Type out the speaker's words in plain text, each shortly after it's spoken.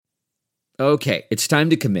Okay, it's time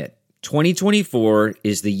to commit. 2024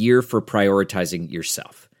 is the year for prioritizing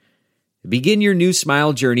yourself. Begin your new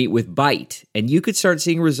smile journey with Byte, and you could start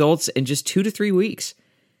seeing results in just 2 to 3 weeks.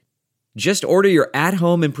 Just order your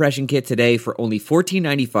at-home impression kit today for only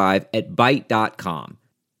 $14.95 at Byte.com.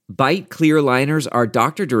 Byte clear liners are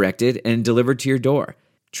doctor-directed and delivered to your door.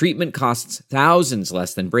 Treatment costs thousands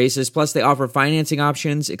less than braces, plus they offer financing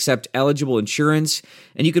options, accept eligible insurance,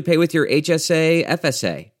 and you could pay with your HSA,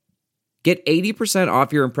 FSA. Get 80%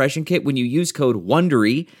 off your impression kit when you use code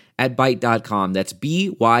WONDERY at Byte.com. That's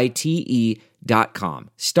BYTE.com.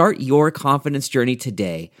 Start your confidence journey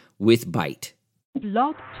today with Byte.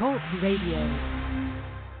 Blog Talk Radio.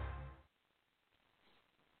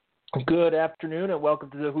 Good afternoon and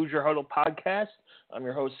welcome to the Hoosier Huddle podcast. I'm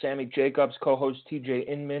your host, Sammy Jacobs, co-host TJ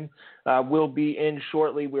Inman. We'll be in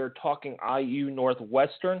shortly. We're talking IU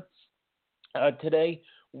Northwestern today.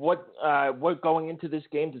 What going into this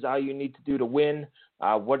game does IU need to do to win?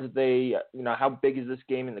 What do they, how big is this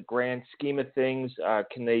game in the grand scheme of things?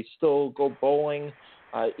 Can they still go bowling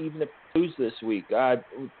even if they lose this week?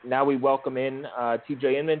 Now we welcome in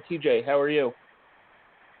TJ Inman. TJ, how are you?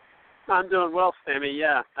 I'm doing well, Sammy.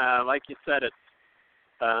 Yeah, like you said, it's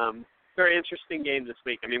very interesting game this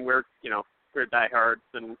week. I mean, we're diehards,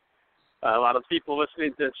 and a lot of people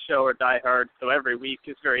listening to this show are diehards, so every week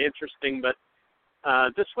is very interesting. But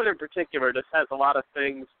this one in particular just has a lot of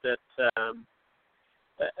things that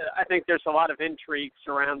I think there's a lot of intrigue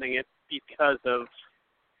surrounding it because of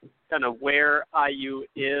kind of where IU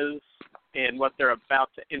is and what they're about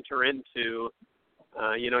to enter into.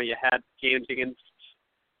 You had games against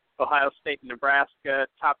Ohio State and Nebraska,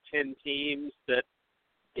 top 10 teams that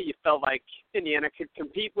you felt like Indiana could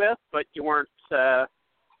compete with, but you weren't. I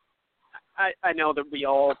know that we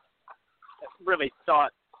all really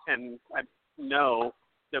thought, and I know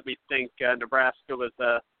that we think Nebraska was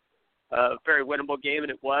a very winnable game,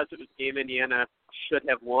 and it was. It was a game Indiana should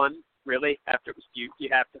have won, really. After it was, you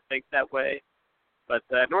have to think that way. But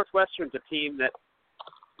Northwestern's a team that,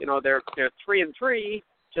 they're 3-3,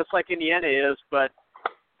 just like Indiana is, but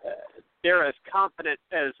they're as confident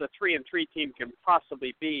as a 3-3 team can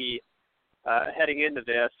possibly be heading into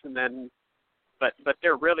this, and then, but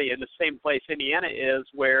they're really in the same place Indiana is,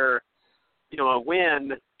 where a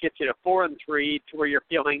win gets you to 4-3, to where you're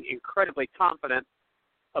feeling incredibly confident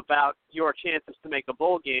about your chances to make a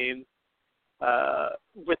bowl game.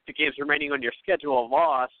 With the games remaining on your schedule, a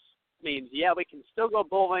loss means, we can still go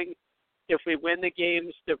bowling if we win the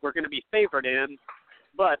games that we're going to be favored in,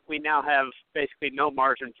 but we now have basically no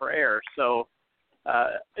margin for error. So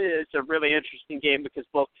it's a really interesting game because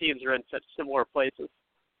both teams are in such similar places.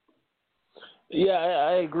 Yeah,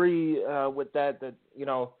 I agree with that,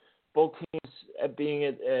 both teams being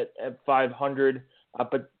at 500,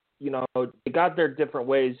 but, they got their different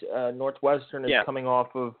ways. Northwestern is coming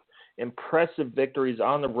off of impressive victories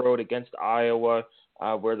on the road against Iowa,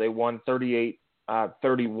 where they won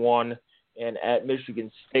 38-31, and at Michigan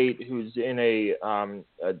State, who's in a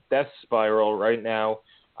death spiral right now.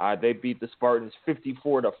 They beat the Spartans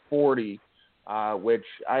 54-40, which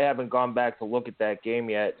I haven't gone back to look at that game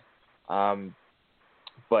yet.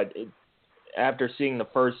 But after seeing the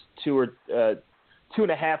first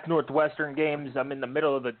 2.5 Northwestern games, I'm in the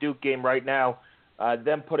middle of the Duke game right now.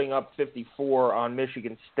 Them putting up 54 on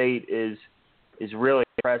Michigan State is really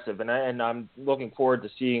impressive, and I'm looking forward to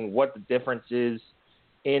seeing what the difference is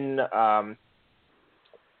in the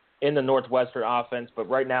Northwestern offense. But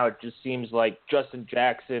right now it just seems like Justin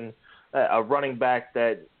Jackson, a running back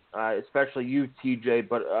that especially you, TJ,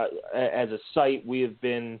 but as a site we have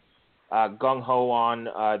been gung-ho on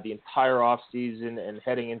the entire offseason and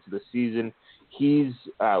heading into the season. He's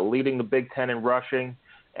leading the Big Ten in rushing.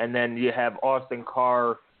 And then you have Austin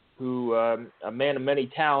Carr, who, a man of many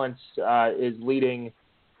talents, is leading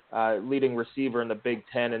receiver in the Big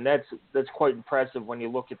Ten, and that's quite impressive when you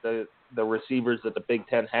look at the receivers that the Big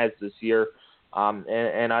Ten has this year.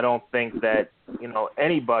 And I don't think that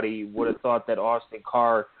anybody would have thought that Austin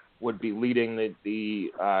Carr would be leading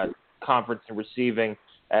the conference in receiving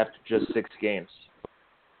after just 6 games.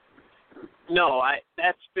 No,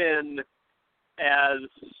 that's been as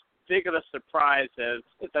big of a surprise as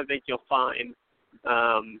I think you'll find.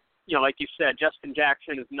 Like you said, Justin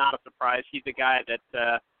Jackson is not a surprise. He's a guy that,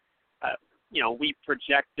 we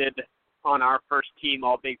projected on our first team,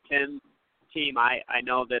 all Big Ten team. I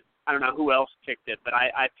know that, I don't know who else picked it, but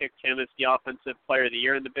I picked him as the Offensive Player of the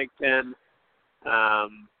Year in the Big Ten.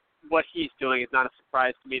 What he's doing is not a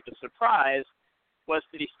surprise to me. The surprise was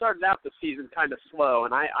that he started out the season kind of slow,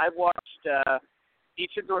 and I watched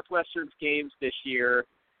each of Northwestern's games this year,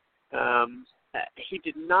 he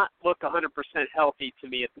did not look 100% healthy to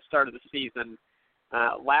me at the start of the season.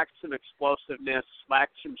 Lacked some explosiveness,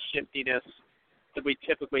 lacked some shiftiness that we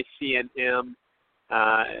typically see in him.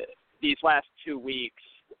 These last 2 weeks,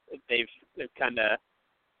 they've kind of,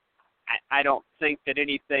 I don't think that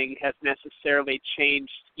anything has necessarily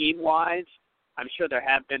changed scheme-wise. I'm sure there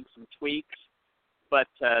have been some tweaks, but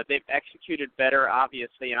they've executed better,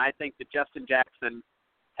 obviously, and I think that Justin Jackson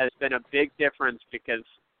has been a big difference because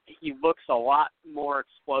he looks a lot more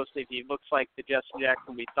explosive. He looks like the Justin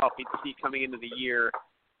Jackson we thought we'd see coming into the year.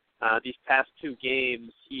 These past 2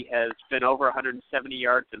 games, he has been over 170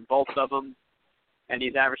 yards in both of them, and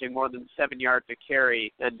he's averaging more than 7 yards a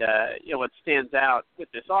carry. And what stands out with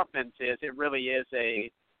this offense is it really is a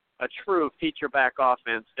true feature back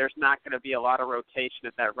offense. There's not going to be a lot of rotation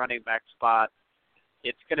at that running back spot.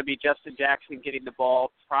 It's going to be Justin Jackson getting the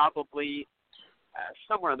ball probably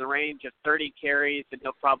somewhere in the range of 30 carries, and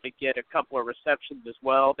he'll probably get a couple of receptions as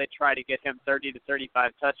well. They try to get him 30 to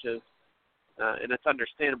 35 touches, and it's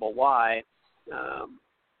understandable why.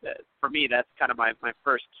 For me, that's kind of my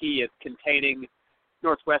first key is containing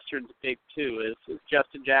Northwestern's big two is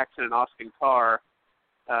Justin Jackson and Austin Carr.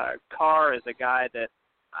 Carr is a guy that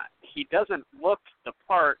he doesn't look the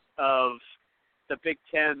part of the Big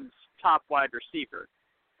Ten's top wide receiver.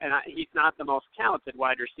 And he's not the most talented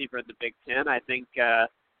wide receiver in the Big Ten. I think that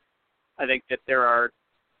there are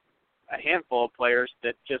a handful of players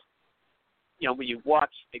that just, when you watch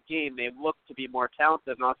the game, they look to be more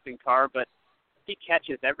talented than Austin Carr, but he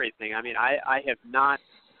catches everything. I mean, I have not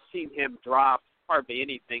seen him drop hardly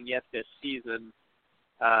anything yet this season.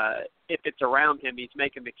 If it's around him, he's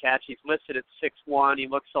making the catch. He's listed at 6'1". He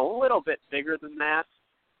looks a little bit bigger than that.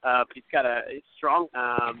 But he's got he's strong.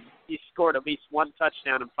 He's scored at least 1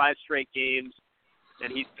 touchdown in 5 straight games,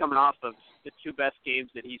 and he's coming off of the 2 best games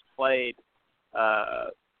that he's played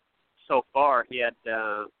so far. He had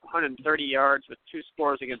 130 yards with 2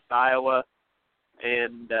 scores against Iowa,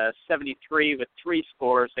 and 73 with 3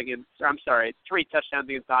 touchdowns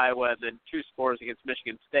against Iowa, and then 2 scores against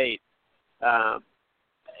Michigan State.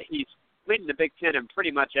 He's leading the Big Ten in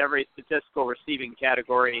pretty much every statistical receiving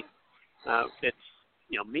category that's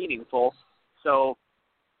meaningful. So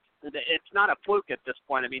it's not a fluke at this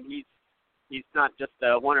point. I mean, he's not just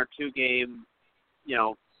a 1 or 2 game,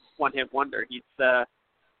 one-hit wonder.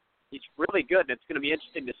 He's really good, and it's going to be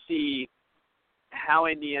interesting to see how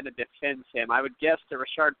Indiana defends him. I would guess that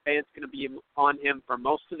Rashard Fant's going to be on him for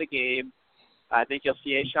most of the game. I think you'll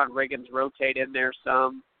see A'Shawn Riggins rotate in there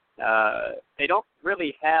some. They don't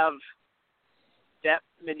really have that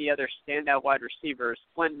many other standout wide receivers.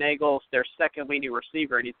 Flynn Nagel's their second leading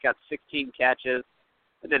receiver, and he's got 16 catches.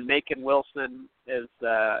 And then Macon Wilson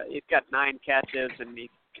he's got 9 catches, and he's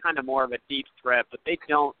kind of more of a deep threat. But they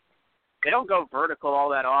don't go vertical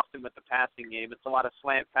all that often with the passing game. It's a lot of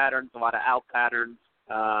slant patterns, a lot of out patterns,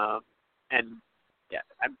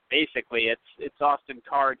 basically it's Austin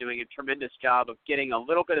Carr doing a tremendous job of getting a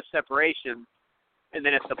little bit of separation, and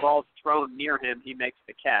then if the ball's thrown near him, he makes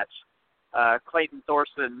the catch. Clayton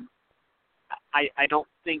Thorson, I don't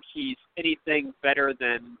think he's anything better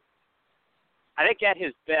than – I think at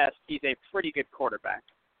his best, he's a pretty good quarterback.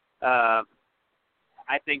 I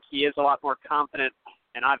think he is a lot more confident,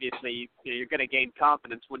 and obviously you're going to gain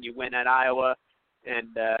confidence when you win at Iowa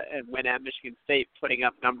and win at Michigan State, putting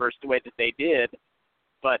up numbers the way that they did.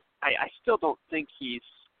 But I still don't think he's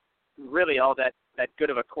really all that good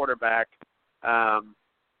of a quarterback.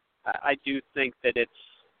 I do think that it's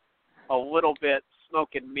a little bit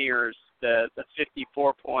smoke and mirrors. The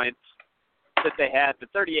 54 points that they had, the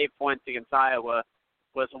 38 points against Iowa,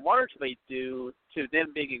 was largely due to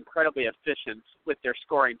them being incredibly efficient with their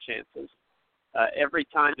scoring chances. Every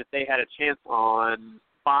time that they had a chance on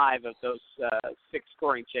 5 of those 6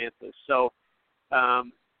 scoring chances. So,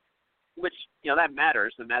 which, that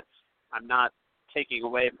matters, and I'm not taking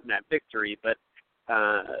away from that victory, but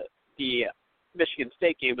the Michigan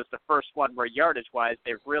State game was the first one where yardage-wise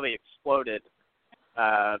they've really exploded.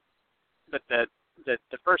 But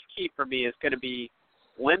the first key for me is going to be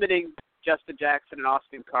limiting Justin Jackson and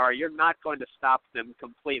Austin Carr. You're not going to stop them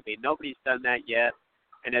completely. Nobody's done that yet.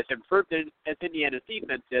 And as improved as Indiana's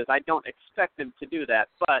defense is, I don't expect them to do that.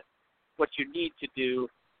 But what you need to do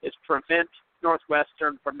is prevent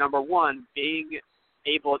Northwestern from, number one, being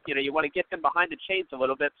able, you want to get them behind the chains a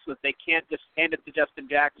little bit so that they can't just hand it to Justin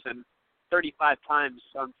Jackson 35 times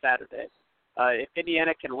on Saturday. If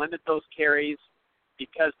Indiana can limit those carries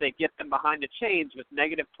because they get them behind the chains with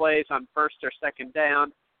negative plays on first or second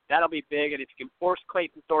down, that'll be big. And if you can force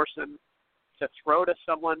Clayton Thorson to throw to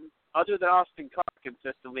someone other than Austin Carr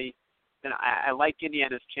consistently, then I like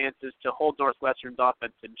Indiana's chances to hold Northwestern's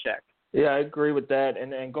offense in check. Yeah, I agree with that.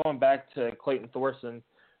 And going back to Clayton Thorson,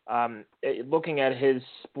 looking at his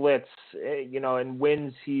splits, in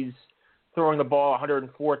wins he's throwing the ball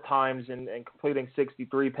 104 times and completing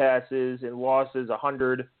 63 passes, in losses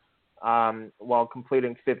 100 while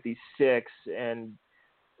completing 56. And,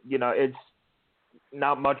 it's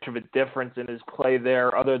not much of a difference in his play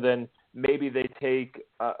there other than maybe they take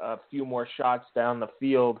a few more shots down the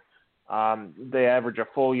field. They average a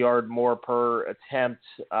full yard more per attempt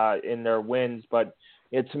in their wins. But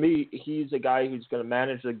to me, he's a guy who's going to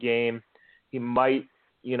manage the game. He might,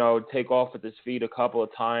 take off with his feet a couple of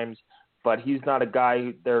times, but he's not a guy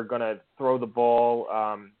who they're going to throw the ball,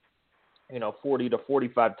 40 to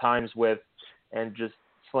 45 times with and just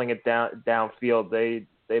sling it downfield.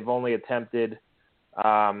 They've only attempted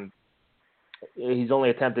he's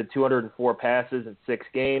only attempted 204 passes in 6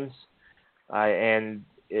 games, and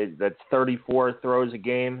that's 34 throws a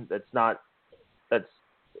game. That's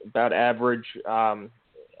about average,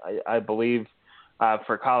 I believe,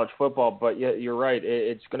 for college football. But yeah, you're right.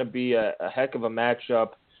 It's going to be a heck of a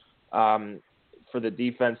matchup for the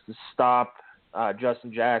defense to stop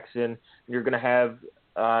Justin Jackson. You're going to have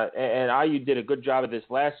and IU did a good job of this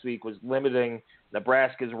last week, was limiting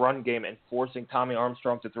Nebraska's run game and forcing Tommy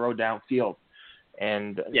Armstrong to throw downfield.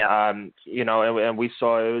 And, and we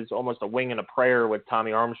saw it was almost a wing and a prayer with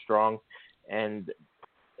Tommy Armstrong, and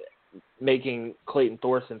making Clayton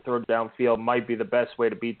Thorson throw downfield might be the best way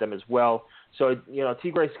to beat them as well. So,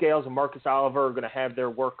 T-Gray Scales and Marcus Oliver are going to have their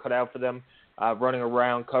work cut out for them, running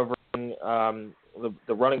around, covering the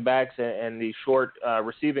running backs and the short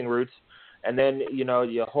receiving routes. And then,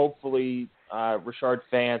 you hopefully Rashard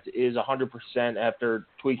Fant is 100% after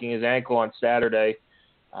tweaking his ankle on Saturday.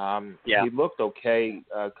 He looked okay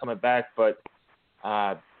coming back, but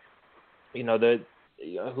who knows,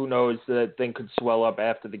 that thing could swell up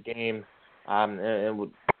after the game.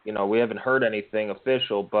 We haven't heard anything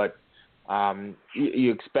official, but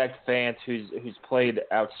you expect Fant, who's played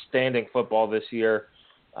outstanding football this year,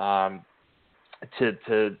 to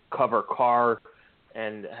cover Carr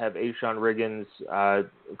and have Ashawn Riggins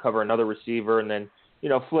cover another receiver, and then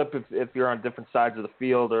flip if you're on different sides of the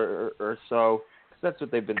field or so. That's what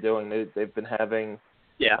they've been doing. They've been having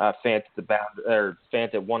Fant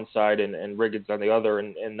at one side and Riggins on the other,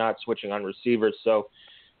 and not switching on receivers. So,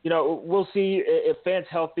 we'll see if Fant's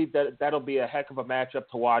healthy. That'll be a heck of a matchup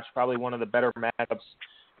to watch. Probably one of the better matchups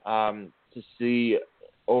to see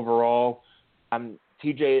overall.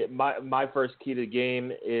 TJ, my first key to the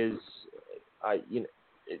game is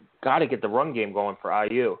got to get the run game going for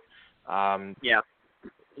IU.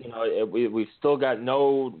 We've still got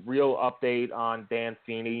no real update on Dan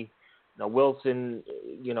Feeney. Wilson,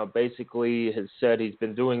 basically has said he's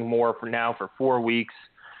been doing more for 4 weeks.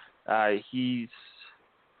 He's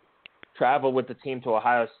traveled with the team to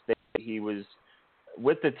Ohio State. He was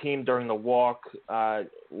with the team during the walk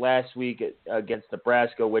last week against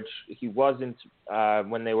Nebraska, which he wasn't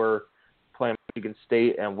when they were playing Michigan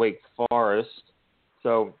State and Wake Forest.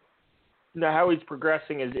 So, how he's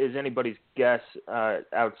progressing is anybody's guess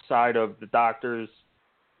outside of the doctors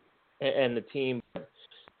and the team.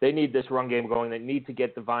 They need this run game going. They need to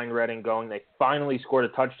get Divine Redding going. They finally scored a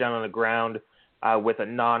touchdown on the ground with a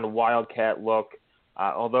non-Wildcat look,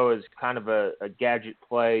 although it's kind of a gadget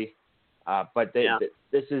play. But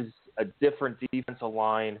this is a different defensive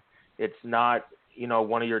line. It's not,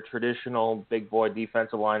 one of your traditional big boy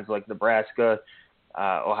defensive lines like Nebraska,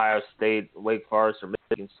 Ohio State, Wake Forest, or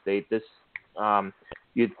Michigan State. This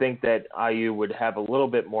you'd think that IU would have a little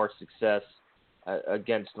bit more success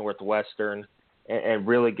against Northwestern and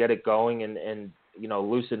really get it going and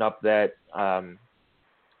loosen up that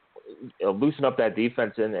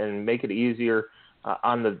defense and make it easier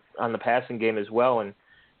on the passing game as well. And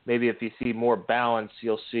maybe if you see more balance,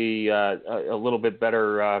 you'll see a little bit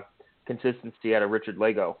better consistency out of Richard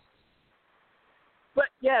Lego. But,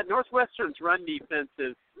 Northwestern's run defense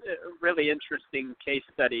is a really interesting case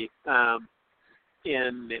study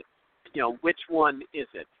in, which one is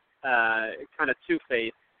it? Kind of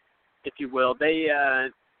two-faced, if you will. They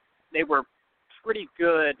were pretty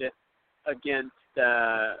good against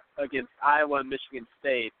Iowa and Michigan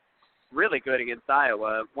State. Really good against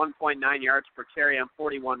Iowa. 1.9 yards per carry on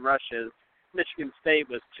 41 rushes. Michigan State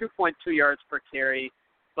was 2.2 yards per carry,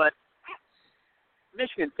 but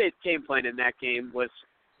Michigan State's game plan in that game was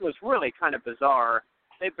really kind of bizarre.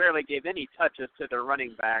 They barely gave any touches to their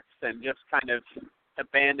running backs and just kind of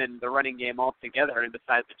abandoned the running game altogether and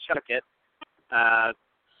decided to chuck it. I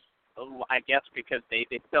guess because they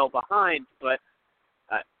fell behind, but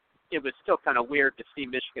it was still kind of weird to see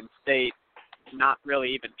Michigan State not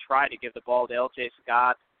really even try to give the ball to L.J.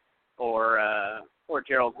 Scott or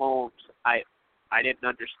Gerald Holmes. I didn't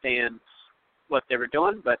understand what they were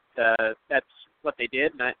doing, but that's what they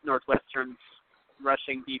did. And Northwestern's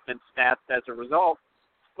rushing defense stats as a result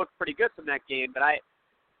looked pretty good from that game. But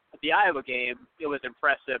the Iowa game, it was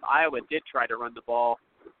impressive. Iowa did try to run the ball,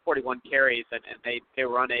 41 carries, and they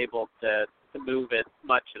were unable to move it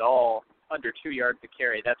much at all, under 2 yards a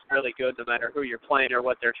carry. That's really good no matter who you're playing or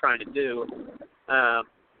what they're trying to do.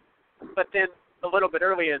 But then a little bit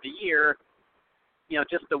earlier in the year,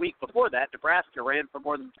 just the week before that, Nebraska ran for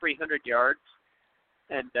more than 300 yards.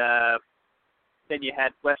 And then you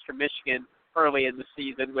had Western Michigan early in the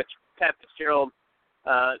season, which Pat Fitzgerald,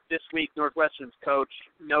 this week, Northwestern's coach,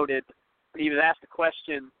 noted when he was asked a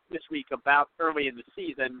question this week about early in the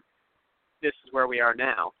season, this is where we are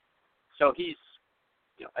now. So he's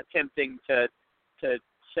attempting to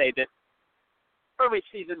say that early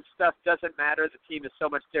season stuff doesn't matter. The team is so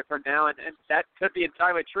much different now, and that could be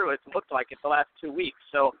entirely true. It's looked like it the last 2 weeks.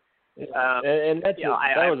 So,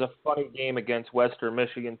 that was a funny game against Western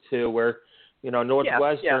Michigan too, where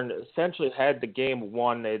Northwestern essentially had the game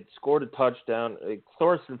won. They had scored a touchdown.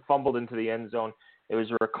 Thorson fumbled into the end zone. It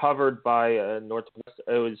was recovered by Northwestern.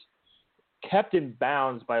 It was kept in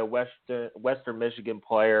bounds by a Western Michigan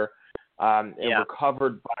player, and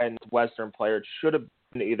recovered by a Northwestern player. It should have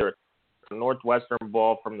been either a Northwestern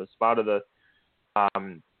ball from the spot of the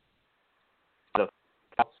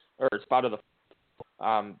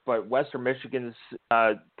but Western Michigan's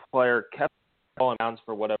player kept the ball in bounds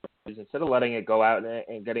for whatever reason, instead of letting it go out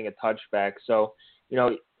and getting a touchback. So,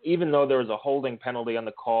 even though there was a holding penalty on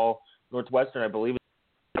the call, Northwestern, I believe,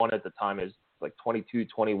 one at the time is like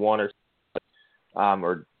 22-21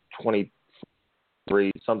 or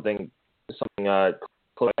 23, something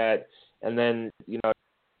close to that. And then, you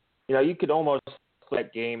could almost put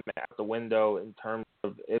that game out the window in terms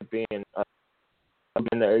of it being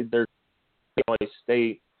their Illinois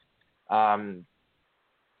State. That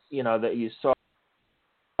you saw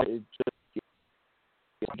just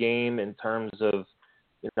game in terms of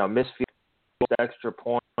missed field, extra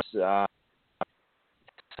points.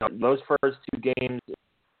 Those first 2 games,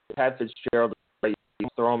 Pat Fitzgerald, you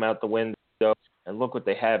throw them out the window, and look what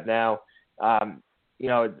they have now.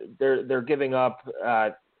 They're giving up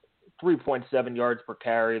 3.7 yards per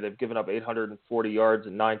carry. They've given up 840 yards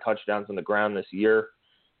and 9 touchdowns on the ground this year.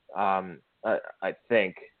 I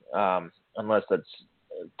think, unless that's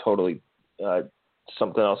totally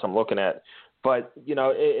something else I'm looking at. But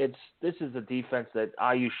this is a defense that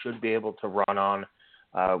IU should be able to run on,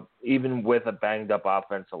 even with a banged up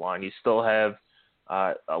offensive line. You still have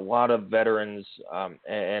a lot of veterans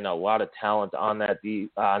and a lot of talent on that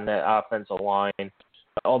offensive line.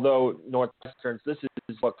 Although Northwestern's, this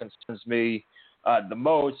is what concerns me the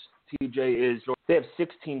most, TJ, is they have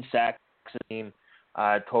 16 sacks a team,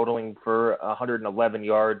 totaling for 111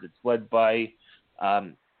 yards. It's led by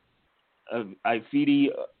Ifeadi,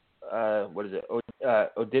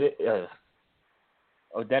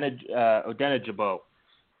 Odenijabo,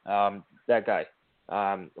 that guy.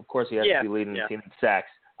 Of course, he has to be leading the team in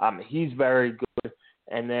sacks. He's very good.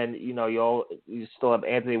 And then, you still have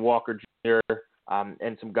Anthony Walker Jr.,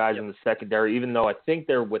 and some guys in the secondary, even though I think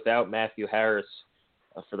they're without Matthew Harris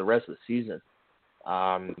for the rest of the season.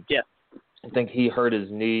 I think he hurt his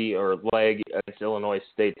knee or leg against Illinois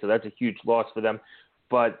State, so that's a huge loss for them.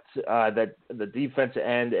 But that the defensive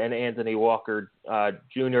end and Anthony Walker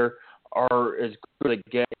Jr. are as good as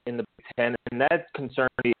they get in the Big Ten, and that concerns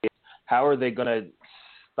me. How are they going to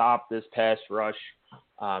stop this pass rush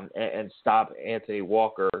and stop Anthony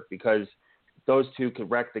Walker? Because those two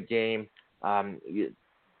could wreck the game.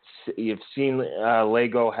 You've seen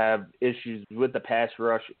Lego have issues with the pass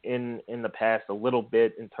rush in the past a little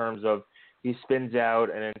bit, in terms of he spins out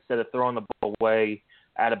and instead of throwing the ball away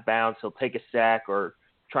out of bounds, he'll take a sack or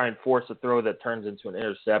try and force a throw that turns into an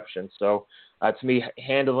interception. So to me,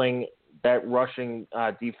 handling that rushing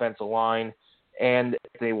defensive line and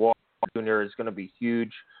Anthony Walker Jr. is going to be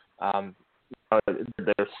huge.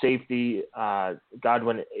 Their safety,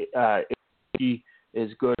 Godwin,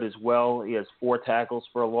 is good as well. He has 4 tackles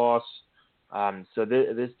for a loss. So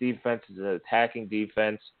this defense is an attacking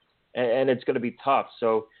defense, and it's going to be tough.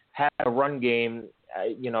 So have a run game,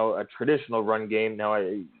 a traditional run game. Now,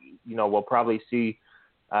 we'll probably see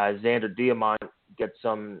Xander Diamont get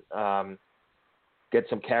some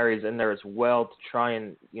carries in there as well to try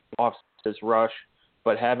and offset this rush.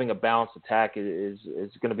 But having a balanced attack is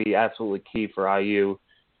going to be absolutely key for IU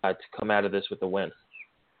to come out of this with a win.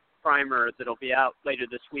 Primer that'll be out later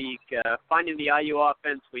this week, finding the IU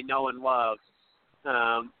offense we know and love,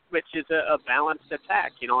 which is a balanced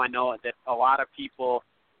attack. I know that a lot of people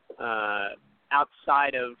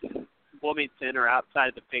outside of Bloomington or outside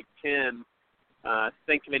of the Big Ten,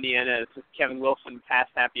 think of Indiana as a Kevin Wilson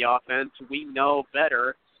pass-happy offense. We know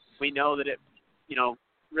better. We know that it,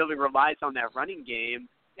 really relies on that running game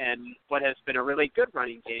and what has been a really good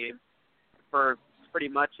running game for pretty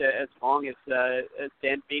much as long as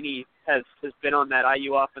Dan Feeney has been on that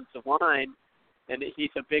IU offensive line. And he's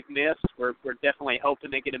a big miss. We're definitely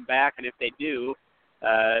hoping they get him back, and if they do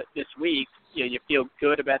this week, you feel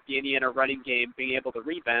good about the Indiana running game being able to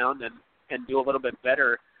rebound and do a little bit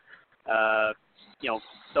better.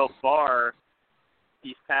 So far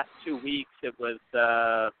these past 2 weeks, it was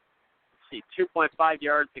 2.5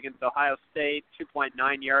 yards against Ohio State, 2.9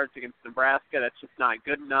 yards against Nebraska. That's just not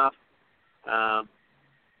good enough.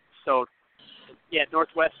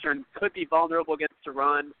 Northwestern could be vulnerable against the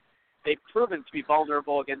run. They've proven to be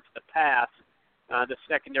vulnerable against the pass. The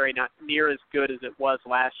secondary not near as good as it was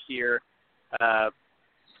last year.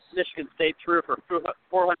 Michigan State threw for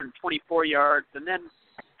 424 yards, and then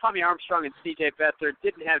Tommy Armstrong and C.J. Beathard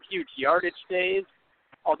didn't have huge yardage days,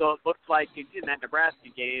 although it looked like in that Nebraska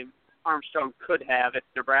game, Armstrong could have if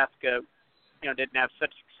Nebraska, didn't have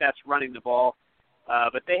such success running the ball.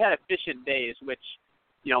 But they had efficient days, which,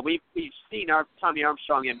 we've seen Tommy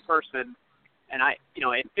Armstrong in person, and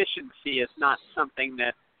efficiency is not something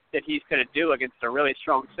that he's going to do against a really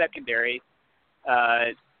strong secondary.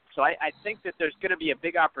 So I think that there's going to be a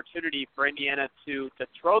big opportunity for Indiana to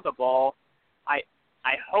throw the ball.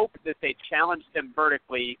 I hope that they challenge them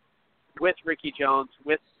vertically with Ricky Jones,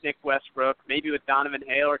 with Nick Westbrook, maybe with Donovan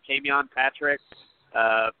Hale or Kamion Patrick.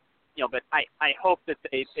 But I hope that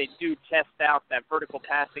they do test out that vertical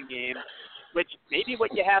passing game, which maybe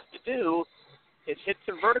what you have to do is hit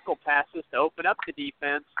some vertical passes to open up the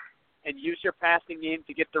defense and use your passing game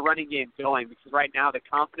to get the running game going, because right now the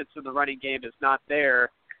confidence in the running game is not there.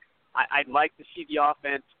 I'd like to see the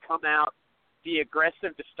offense come out, be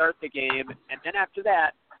aggressive to start the game, and then after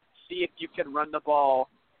that, see if you can run the ball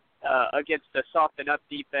against a soft enough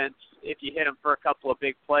defense if you hit them for a couple of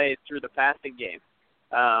big plays through the passing game.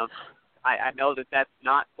 I know that that's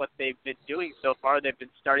not what they've been doing so far. They've been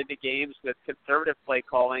starting the games with conservative play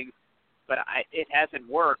calling, but it hasn't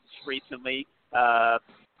worked recently.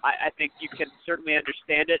 I think you can certainly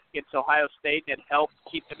understand it against Ohio State. It helped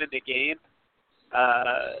keep them in the game.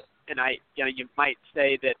 And you might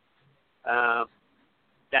say that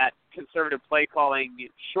that conservative play calling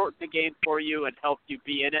shortened the game for you and helped you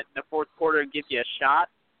be in it in the fourth quarter and give you a shot.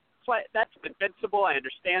 So that's defensible. I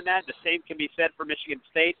understand that. The same can be said for Michigan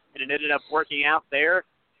State, and it ended up working out there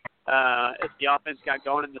as the offense got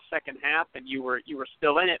going in the second half, and you were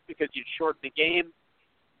still in it because you'd shortened the game.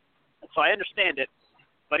 So I understand it,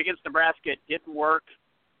 but against Nebraska, it didn't work.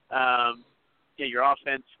 Your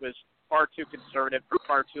offense was far too conservative for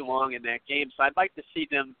far too long in that game. So I'd like to see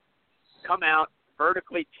them come out,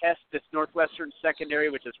 vertically test this Northwestern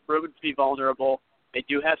secondary, which has proven to be vulnerable. They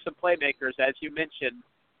do have some playmakers, as you mentioned,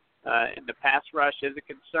 and the pass rush is a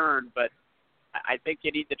concern, but I think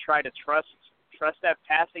you need to try to trust that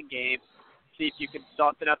passing game, see if you can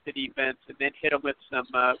soften up the defense, and then hit them with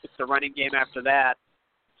the running game after that.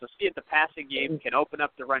 So see if the passing game can open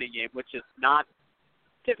up the running game, which is not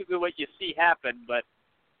typically what you see happen, but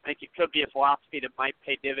I think it could be a philosophy that might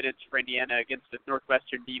pay dividends for Indiana against the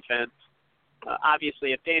Northwestern defense.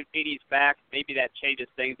 Obviously, if Dan Feeney's back, maybe that changes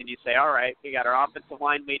things, and you say, all right, we got our offensive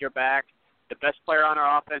line leader back. The best player on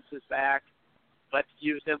our offense is back. Let's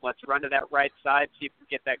use him. Let's run to that right side, see if we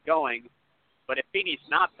can get that going. But if Feeney's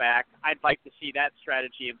not back, I'd like to see that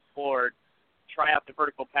strategy employed. Try out the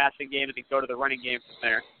vertical passing game and then go to the running game from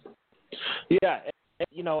there. Yeah,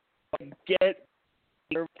 get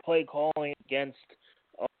your play calling against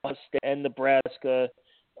Ohio State and Nebraska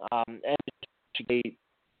and Michigan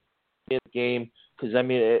in the game, because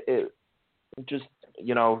it just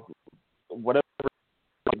whatever,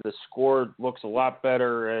 the score looks a lot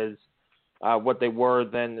better as what they were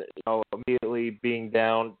than immediately being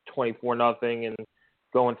down 24-0 and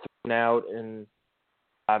going through and out and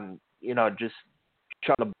just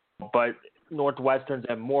trying to. But Northwestern's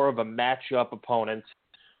have more of a matchup opponent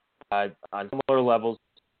on similar levels.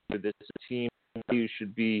 This team you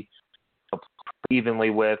should be evenly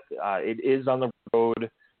with. It is on the road,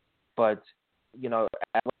 but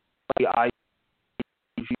I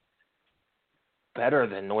better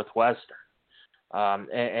than Northwestern.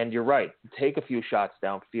 And you're right. Take a few shots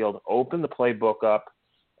downfield, open the playbook up,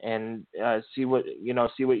 and see what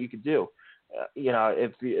you could do.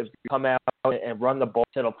 If you come out and run the ball,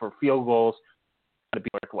 settle for field goals, to be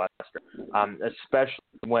Northwestern. Especially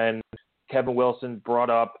when Kevin Wilson brought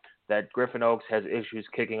up that Griffin Oaks has issues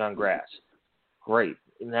kicking on grass. Great.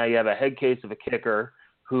 Now you have a head case of a kicker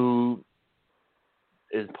who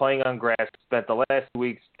is playing on grass. Spent the last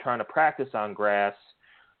weeks trying to practice on grass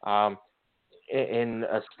in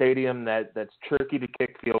a stadium that's tricky to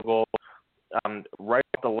kick field goals, right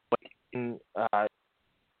off the lane,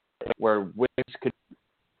 where winds could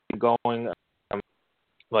be going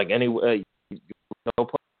like any no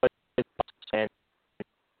place, and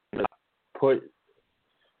put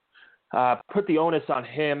the onus on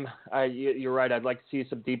him. You're right. I'd like to see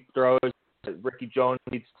some deep throws. Ricky Jones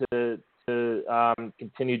needs to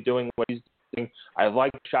continue doing what he's doing. I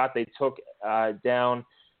like the shot they took down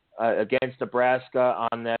against Nebraska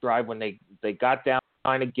on that drive when they got down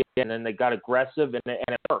again and then they got aggressive and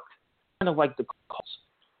it worked. Kind of like the Colts.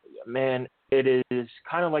 Man, it is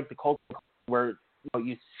kind of like the Colts where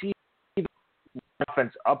you see the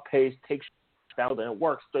offense up pace, take shots down, and it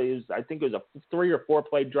works. So I think it was a 3 or 4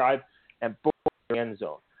 play drive and boom, in the end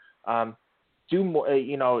zone. Do more.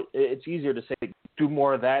 It's easier to say do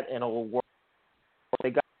more of that and it'll work.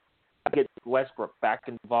 They got to get Westbrook back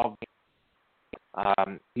involved.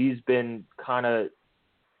 He's been kind of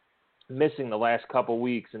missing the last couple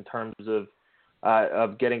weeks in terms of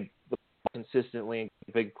getting the ball consistently in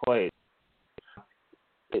big plays.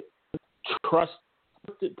 Put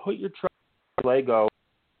your trust in Lego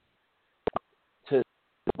to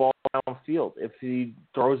the ball downfield. If he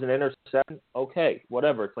throws an interception, okay,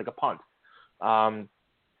 whatever. It's like a punt.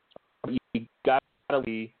 You got to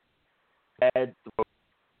be bad throw.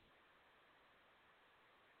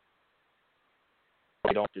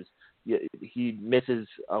 He misses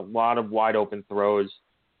a lot of wide open throws,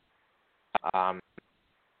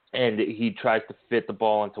 and he tries to fit the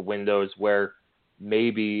ball into windows where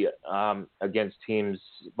maybe against teams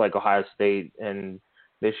like Ohio State and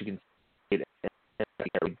Michigan State,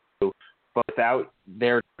 but without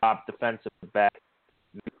their top defensive back,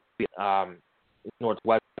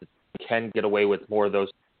 Northwestern can get away with more of those.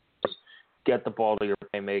 Get the ball to your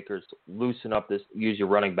playmakers, loosen up use your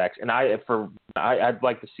running backs, and I'd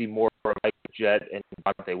like to see more of Mike Jett and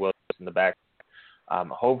Devontae Williams in the back.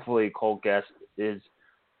 Hopefully, Cole Guest is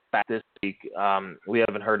back this week. We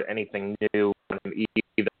haven't heard anything new from him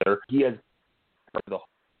either. He has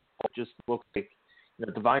just looks like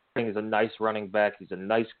Divine is a nice running back. He's a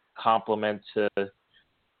nice complement to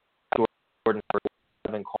Jordan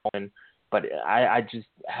and Coleman, but I just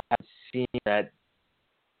haven't seen that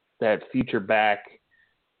future back.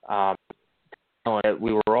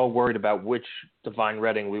 We were all worried about which Divine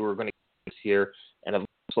Redding we were going to get this year, and it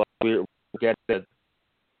looks like we're getting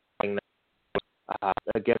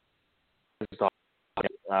against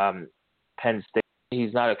Penn State.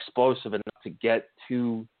 He's not explosive enough to get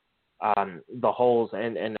to the holes,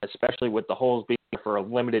 and especially with the holes being for a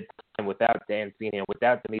limited time without Dan Feeney and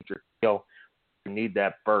without Dimitri Gill, you need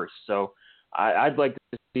that burst. So I'd like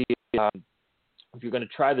to see if you're going to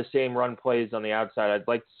try the same run plays on the outside, I'd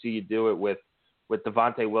like to see you do it with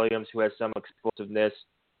Devontae Williams, who has some explosiveness,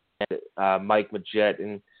 and Mike Majette.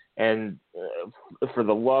 And for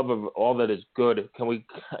the love of all that is good, can we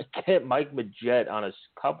get Mike Majette on a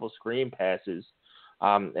couple screen passes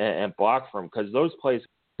and block for him? Because those plays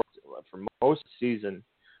for most of the season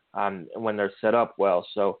when they're set up well.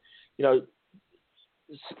 So,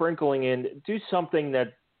 sprinkling in, do something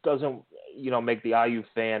that doesn't make the IU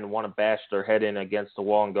fan want to bash their head in against the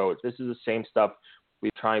wall and go, this is the same stuff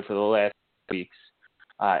we've tried for the last weeks,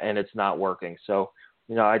 and it's not working. So,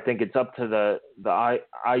 I think it's up to the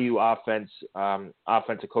IU offensive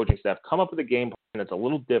coaching staff. Come up with a game plan that's a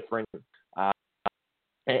little different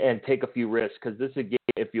and take a few risks, because this is a game,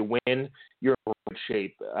 if you win, you're in good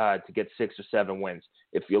shape to get 6 or 7 wins.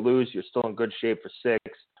 If you lose, you're still in good shape for 6,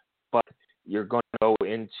 but you're going to go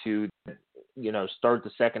into start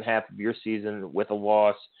the second half of your season with a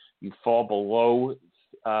loss. You fall below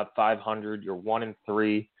 500. You're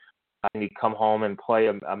 1-3, and you come home and play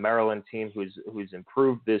a Maryland team who's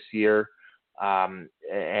improved this year. The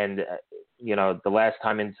last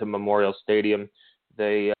time into Memorial Stadium,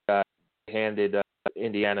 they handed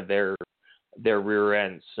Indiana their rear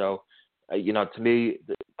end. So, to me,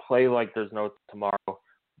 play like there's no tomorrow.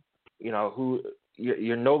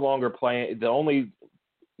 You're no longer playing. The only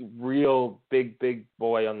real big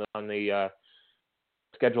boy on the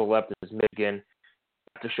schedule left is Michigan. You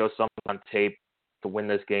have to show something on tape to win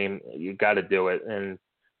this game. You got to do it, and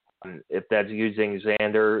if that's using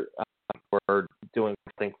Xander or doing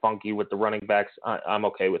something funky with the running backs, I'm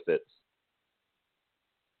okay with it.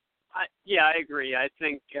 I agree. I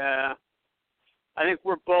think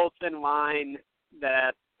we're both in line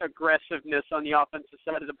that aggressiveness on the offensive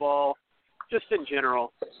side of the ball, just in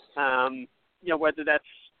general, whether that's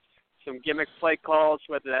some gimmick play calls,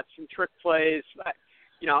 whether that's some trick plays,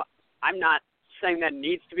 I'm not saying that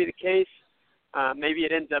needs to be the case, maybe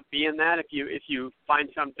it ends up being that if you find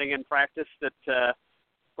something in practice that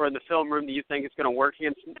or in the film room that you think is going to work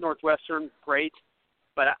against Northwestern, great.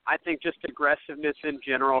 But I think just aggressiveness in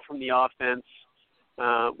general from the offense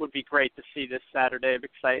would be great to see this Saturday,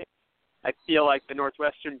 because I feel like the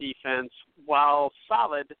Northwestern defense, while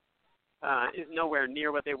solid, is nowhere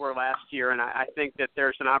near what they were last year, and I think that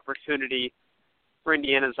there's an opportunity for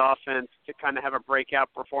Indiana's offense to kind of have a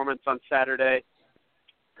breakout performance on Saturday.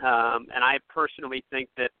 And I personally think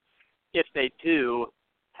that if they do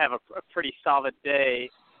have a pretty solid day,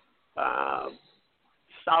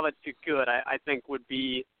 solid to good, I think would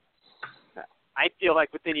be – I feel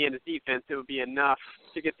like with Indiana's defense, it would be enough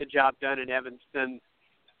to get the job done in Evanston.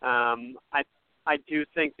 I do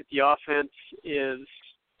think that the offense is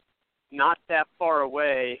not that far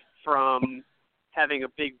away from having a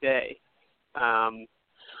big day. I'm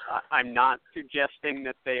not suggesting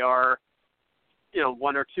that they are,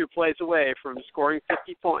 one or two plays away from scoring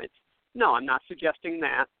 50 points. No, I'm not suggesting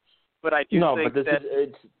that. But I do think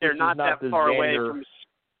that they're not that far away from.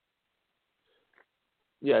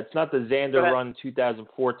 Yeah, it's not the Xander run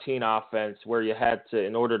 2014 offense where you had to,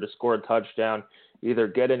 in order to score a touchdown, either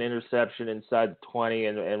get an interception inside the 20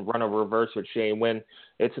 and run a reverse with Shane Wynn.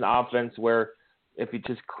 It's an offense where if you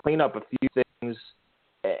just clean up a few things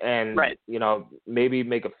and, maybe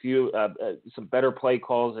make a few some better play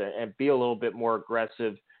calls and be a little bit more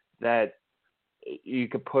aggressive, that you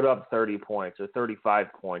could put up 30 points or 35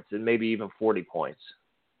 points and maybe even 40 points.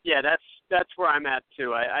 Yeah, that's where I'm at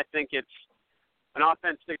too. I think it's an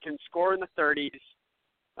offense that can score in the 30s,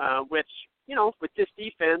 which, with this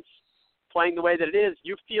defense playing the way that it is,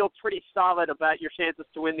 you feel pretty solid about your chances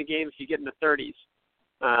to win the game if you get in the 30s,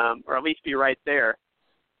 or at least be right there.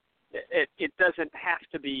 It doesn't have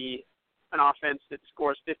to be an offense that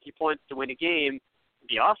scores 50 points to win a game. It'd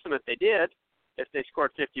be awesome if they did, if they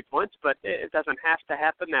scored 50 points, but it doesn't have to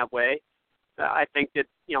happen that way. I think that,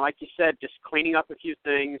 like you said, just cleaning up a few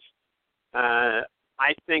things.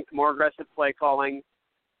 I think more aggressive play calling.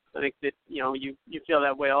 I think that, you feel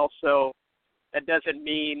that way also. That doesn't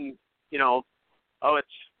mean, it's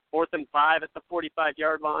 4th and 5 at the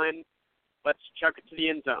 45-yard line, let's chuck it to the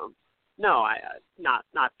end zone. No,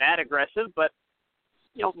 not that aggressive, but,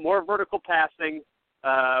 more vertical passing,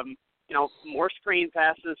 more screen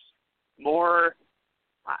passes, more,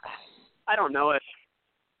 I don't know if,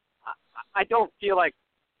 I don't feel like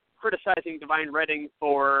criticizing Divine Redding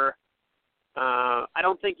for, I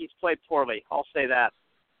don't think he's played poorly. I'll say that.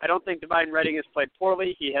 I don't think Divine Redding has played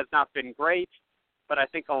poorly. He has not been great, but I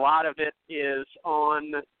think a lot of it is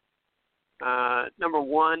on, number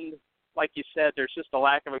one, like you said, there's just a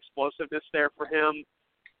lack of explosiveness there for him.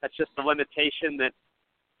 That's just the limitation that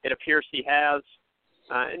it appears he has.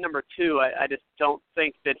 And number two, I just don't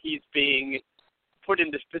think that he's being put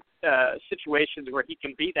into situations where he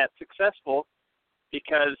can be that successful,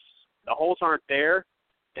 because the holes aren't there,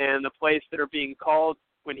 and the plays that are being called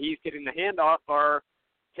when he's getting the handoff are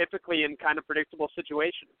typically in kind of predictable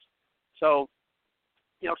situations. So,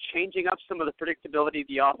 changing up some of the predictability of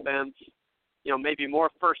the offense, maybe more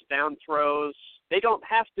first down throws. They don't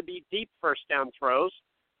have to be deep first down throws.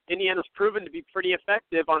 Indiana's proven to be pretty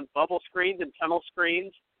effective on bubble screens and tunnel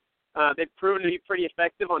screens. They've proven to be pretty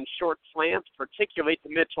effective on short slants, particularly to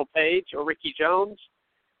Mitchell Page or Ricky Jones,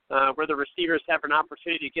 where the receivers have an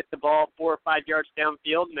opportunity to get the ball 4 or 5 yards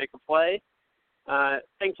downfield and make a play.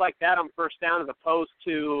 Things like that on first down, as opposed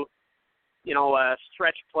to, a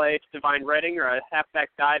stretch play to Divine Redding or a halfback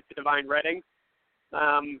dive to Divine Redding.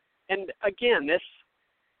 And again,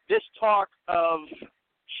 this talk of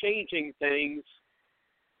changing things,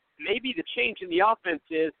 maybe the change in the offense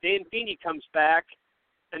is Dan Feeney comes back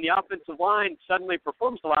and the offensive line suddenly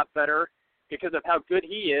performs a lot better because of how good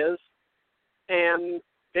he is. And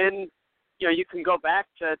then, you can go back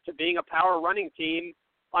to being a power running team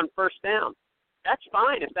on first down. That's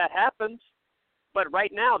fine if that happens, but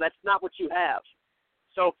right now that's not what you have.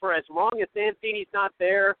 So for as long as Dan Feeney's not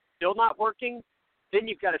there, still not working, then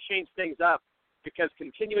you've got to change things up, because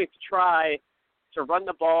continuing to try to run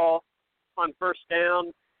the ball on first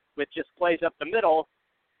down with just plays up the middle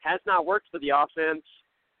has not worked for the offense,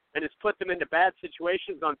 and it's put them into bad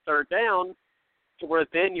situations on third down, to where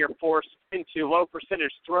then you're forced into low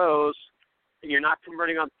percentage throws, and you're not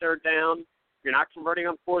converting on third down, you're not converting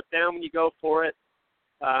on fourth down when you go for it,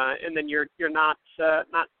 and then you're not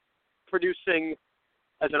producing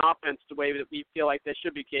as an offense the way that we feel like they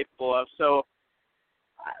should be capable of. So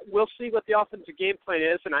we'll see what the offensive game plan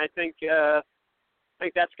is, and I think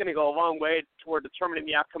that's going to go a long way toward determining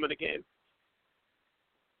the outcome of the game.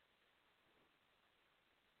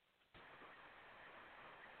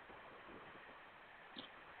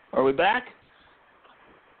 Are we back?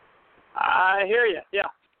 I hear you. Yeah.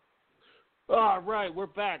 All right, we're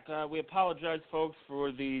back. We apologize, folks,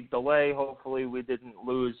 for the delay. Hopefully we didn't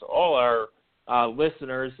lose all our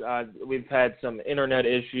listeners. We've had some internet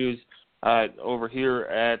issues over here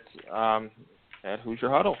at Hoosier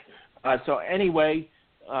Huddle. So anyway,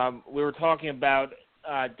 we were talking about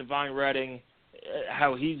Divine Redding,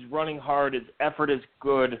 how he's running hard, his effort is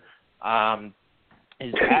good,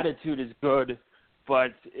 his attitude is good,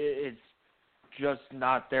 but it's just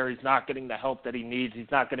not there. He's not getting the help that he needs. He's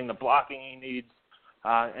not getting the blocking he needs,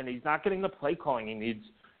 and he's not getting the play calling he needs.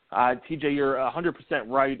 TJ, you're 100%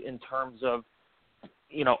 right in terms of,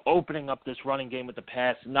 opening up this running game with the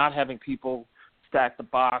pass, not having people stack the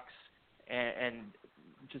box, and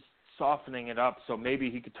just softening it up so maybe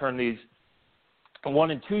he could turn these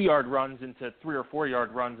 1 and 2 yard runs into 3 or 4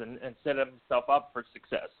 yard runs and set himself up for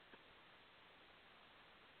success.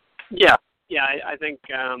 Yeah. I think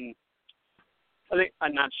I'm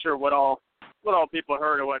not sure what all people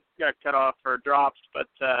heard or what got cut off or dropped, but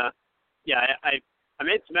I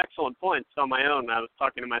made some excellent points on my own. I was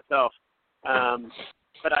talking to myself,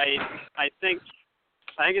 but I think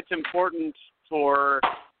it's important for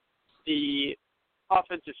the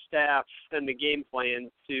offensive staff and the game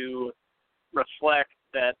plan to reflect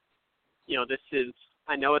that this is.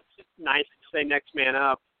 I know it's nice to say next man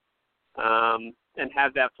up and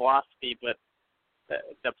have that philosophy, but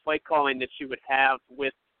the play calling that you would have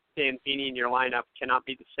with Dan Feeney in your lineup cannot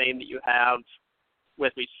be the same that you have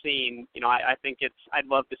with we've seen. I think I'd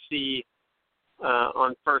love to see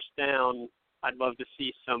on first down, I'd love to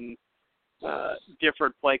see some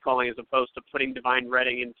different play calling as opposed to putting Divine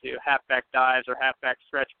Redding into halfback dives or halfback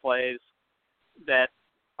stretch plays that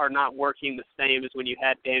are not working the same as when you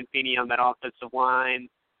had Dan Feeney on that offensive line.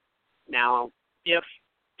 Now, if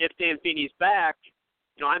Dan Feeney's back,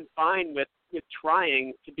 I'm fine with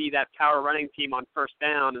trying to be that power running team on first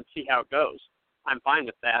down and see how it goes. I'm fine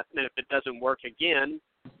with that. And if it doesn't work again,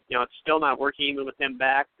 it's still not working even with him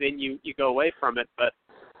back, then you go away from it. But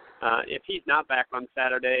if he's not back on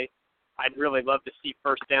Saturday, I'd really love to see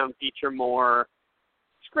first down feature more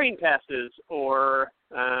screen passes or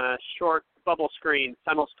short bubble screens,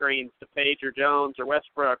 tunnel screens to Page or Jones or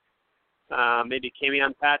Westbrook. Maybe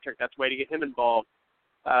Camion Patrick, that's a way to get him involved.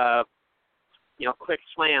 Quick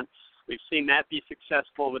slants. We've seen that be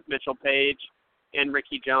successful with Mitchell Page and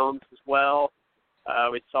Ricky Jones as well.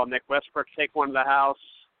 We saw Nick Westbrook take one to the house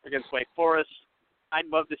against Wake Forest. I'd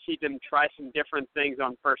love to see them try some different things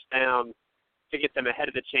on first down to get them ahead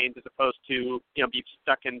of the chains as opposed to, be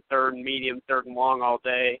stuck in third and medium, third and long all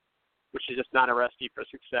day, which is just not a recipe for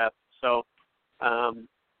success. So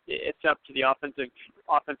it's up to the offensive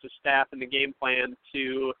staff and the game plan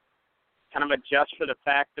to kind of adjust for the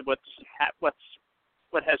fact that what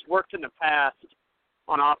has worked in the past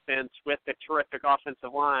on offense with the terrific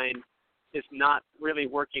offensive line is not really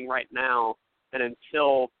working right now. And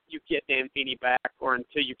until you get Dan Feeney back or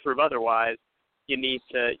until you prove otherwise, you need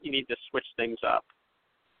to switch things up.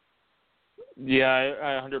 Yeah,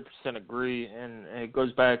 I 100% agree. And it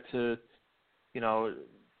goes back to,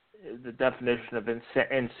 the definition of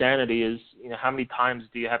insanity is, how many times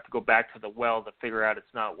do you have to go back to the well to figure out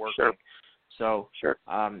it's not working? Sure. So, sure.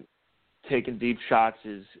 Taking deep shots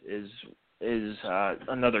is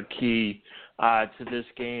another key to this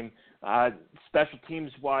game. Special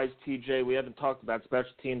teams wise, TJ, we haven't talked about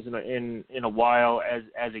special teams in a while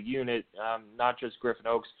as a unit, not just Griffin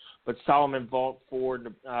Oaks, but Solomon Vault for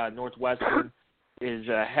Northwestern is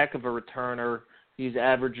a heck of a returner. He's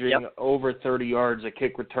averaging over 30 yards a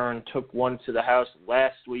kick return. Took one to the house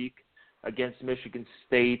last week against Michigan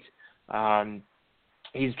State.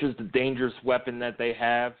 He's just a dangerous weapon that they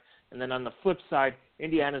have. And then on the flip side,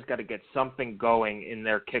 Indiana's got to get something going in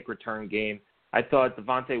their kick return game. I thought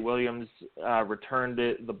Devontae Williams returned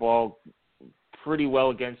the ball pretty well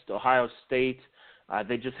against Ohio State.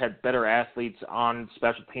 They just had better athletes on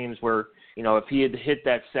special teams where, if he had hit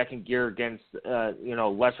that second gear against,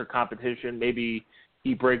 lesser competition, maybe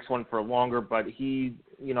he breaks one for longer. But he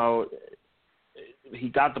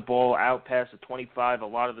got the ball out past the 25 a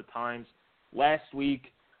lot of the times. Last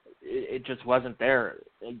week, it just wasn't there.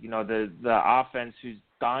 The offense, who's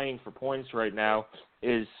dying for points right now,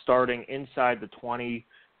 is starting inside the 20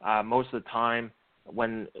 most of the time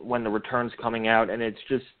when the return's coming out, and it's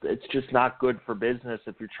just not good for business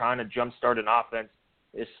if you're trying to jumpstart an offense.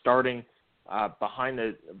 Is starting behind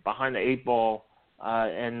the 8 ball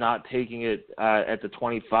and not taking it at the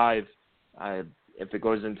 25 if it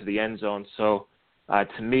goes into the end zone. So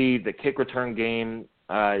to me, the kick return game.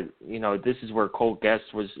 This is where Colt Guest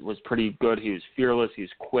was pretty good. He was fearless. He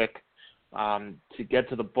was quick. to get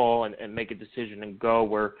to the ball and make a decision and go.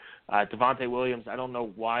 Where Devontae Williams, I don't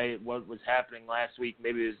know what was happening last week.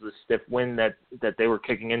 Maybe it was the stiff wind that they were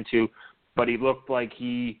kicking into, but he looked like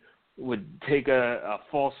he would take a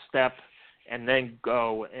false step and then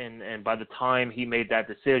go. And by the time he made that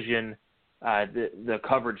decision, the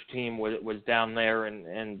coverage team was down there,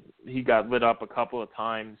 and he got lit up a couple of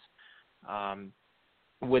times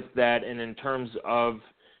with that. And in terms of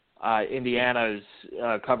Indiana's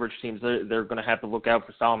coverage teams, they're going to have to look out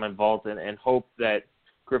for Solomon Vault and hope that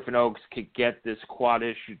Griffin Oaks could get this quad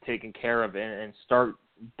issue taken care of and start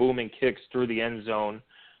booming kicks through the end zone,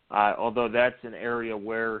 although that's an area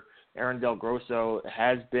where Aaron Del Grosso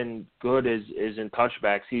has been good is in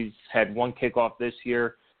touchbacks. He's had one kickoff this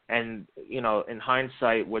year, and, in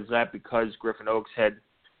hindsight, was that because Griffin Oaks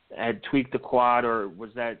had tweaked the quad, or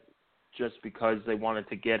was that just because they wanted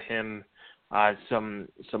to get him some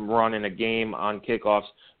run in a game on kickoffs?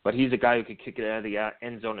 But he's a guy who could kick it out of the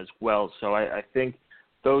end zone as well. So I think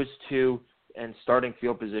those two and starting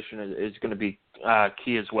field position is going to be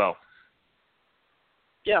key as well.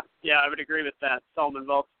 Yeah, I would agree with that. Solomon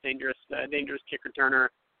Vault's dangerous kick returner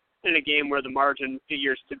in a game where the margin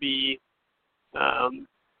figures to be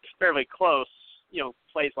fairly close.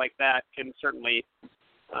 Plays like that can certainly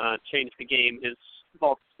change the game. His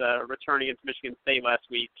Vault's return against Michigan State last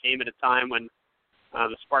week came at a time when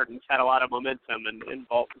the Spartans had a lot of momentum, and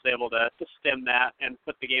Vault was able to stem that and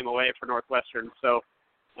put the game away for Northwestern. So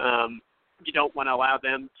you don't want to allow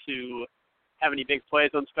them to have any big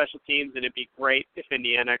plays on special teams, and it'd be great if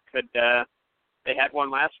Indiana could they had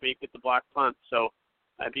one last week with the block punt, so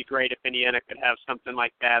it'd be great if Indiana could have something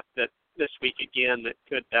like that this week again that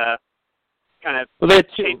could kind of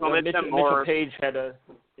change momentum. Mitchell Page had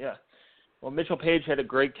Mitchell Page had a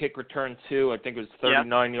great kick return too. I think it was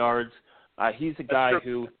 39 yards. He's a guy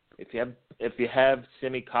who, if you have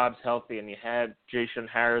Simi Cobbs healthy and you have Jason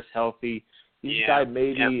Harris healthy, he's a guy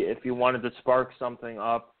maybe if you wanted to spark something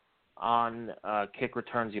up on kick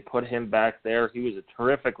returns, you put him back there. He was a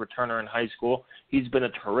terrific returner in high school. He's been a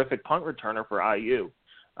terrific punt returner for IU.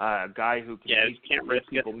 A guy who can make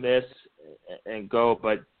people miss and go,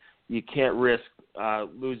 but you can't risk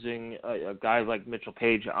losing a guy like Mitchell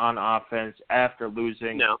Page on offense after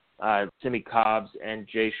losing Simi Cobbs and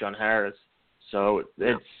Jason Harris. So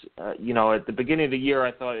it's at the beginning of the year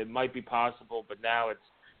I thought it might be possible, but now it's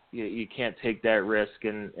you can't take that risk,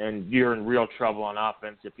 and you're in real trouble on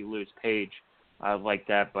offense if you lose Page like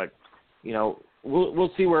that. But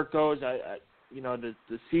we'll see where it goes. The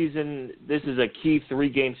season, this is a key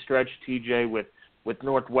 3-game stretch, TJ, with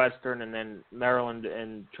Northwestern and then Maryland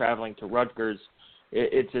and traveling to Rutgers.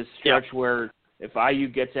 It's a stretch where if IU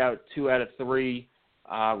gets out 2 out of 3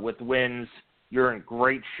 with wins, you're in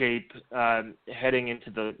great shape heading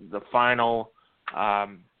into the final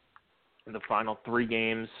 3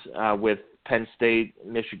 games with Penn State,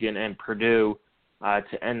 Michigan, and Purdue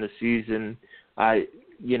to end the season.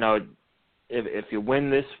 If you win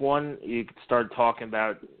this one, you could start talking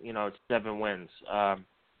about 7 wins. If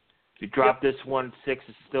you drop this one, 6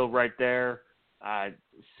 is still right there.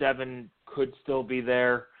 7 could still be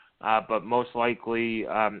there, but most likely,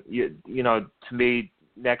 to me,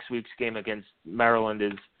 next week's game against Maryland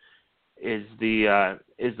is the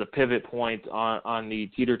pivot point on the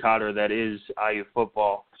teeter-totter that is IU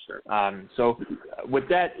football. Sure. So with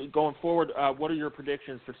that, going forward, what are your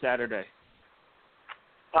predictions for Saturday?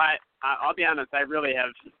 I'll be honest, I really have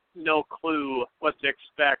no clue what to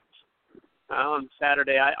expect on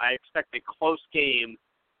Saturday. I expect a close game,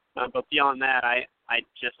 but beyond that, I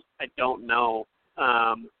don't know.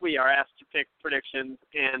 We are asked to pick predictions,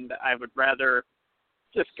 and I would rather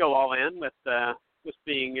just go all in with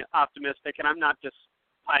being optimistic, and I'm not just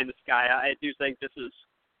pie in the sky. I do think this is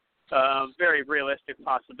a very realistic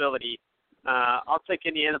possibility. I'll take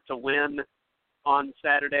Indiana to win on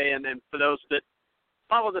Saturday, and then for those that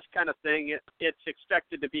follow this kind of thing, it's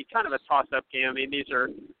expected to be kind of a toss-up game. I mean,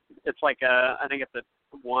 it's like I think it's a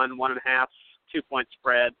 1.5, 2-point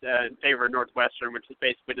spread in favor of Northwestern, which is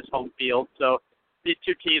basically just home field. So these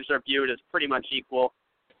two teams are viewed as pretty much equal.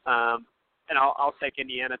 And I'll take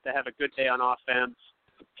Indiana to have a good day on offense,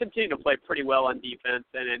 continue to play pretty well on defense,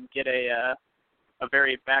 and then get a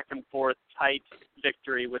very back-and-forth tight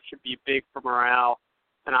victory, which should be big for morale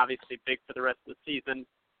and obviously big for the rest of the season.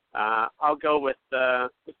 I'll go with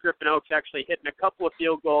Griffin Oaks actually hitting a couple of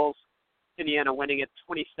field goals, Indiana winning it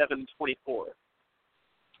 27-24.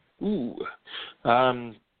 Ooh.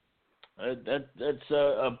 That's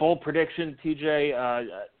a bold prediction, TJ.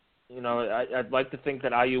 I'd like to think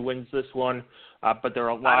that IU wins this one, but there are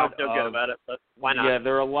a lot. I don't feel good about it, but why not? Yeah,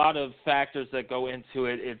 there are a lot of factors that go into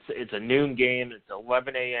it. It's a noon game. It's an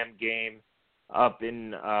 11 a.m. game up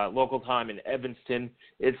in local time in Evanston.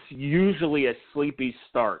 It's usually a sleepy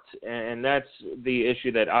start, and that's the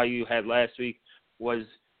issue that IU had last week was,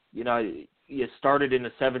 you started in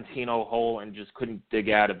a 17-0 hole and just couldn't dig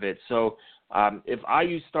out of it. So if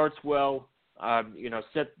IU starts well,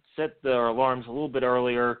 set the alarms a little bit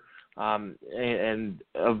earlier and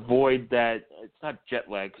avoid that. It's not jet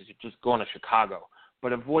lag because you're just going to Chicago,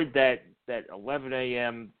 but avoid that 11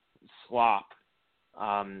 a.m. sloppiness.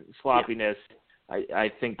 Yeah.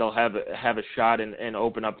 I think they'll have a shot and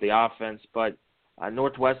open up the offense. But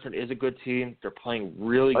Northwestern is a good team. They're playing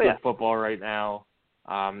really good football right now.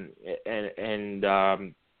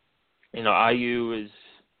 IU is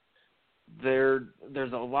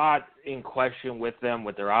there's a lot in question with them,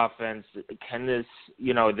 with their offense. Can this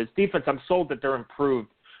defense, I'm sold that they're improved,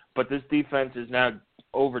 but this defense is now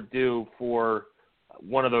overdue for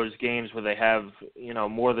one of those games where they have,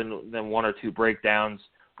 more than one or two breakdowns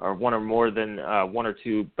or one or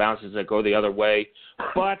two bounces that go the other way.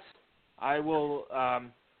 But I will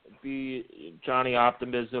be Johnny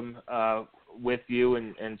Optimism with you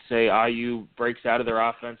and say IU breaks out of their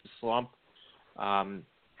offensive slump and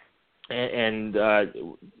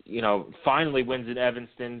finally wins in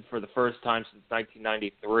Evanston for the first time since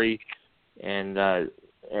 1993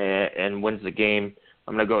 and wins the game.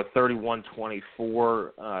 I'm going to go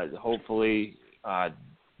 31-24. Hopefully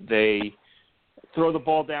they throw the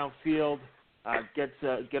ball downfield,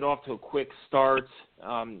 get off to a quick start.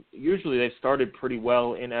 Usually they've started pretty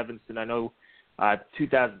well in Evanston. I know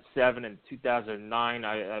 2007 and 2009,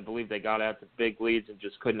 I believe they got out to big leads and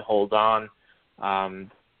just couldn't hold on.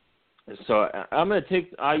 So I'm going to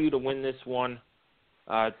take IU to win this one,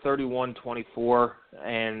 31-24,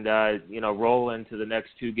 and roll into the next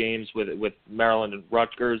two games with Maryland and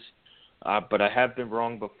Rutgers. But I have been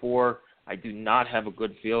wrong before. I do not have a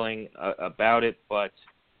good feeling about it, but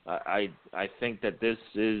I think that this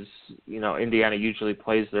is, Indiana usually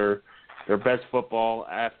plays their best football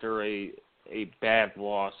after a bad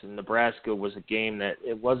loss, and Nebraska was a game that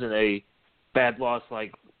it wasn't a bad loss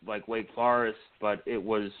like Wake Forest, but it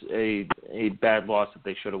was a bad loss that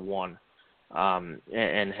they should have won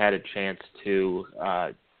and had a chance to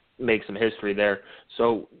make some history there.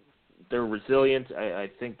 So they're resilient. I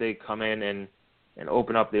think they come in and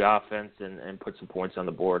open up the offense and put some points on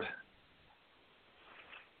the board.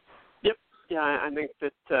 Yep. Yeah, I think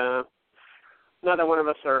that neither one of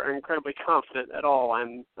us are incredibly confident at all.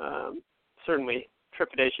 I'm certainly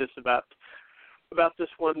trepidatious about this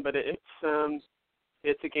one, but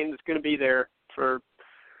it's a game that's going to be there for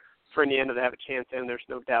Indiana to have a chance in. There's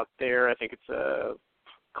no doubt there. I think it's a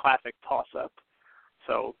classic toss-up.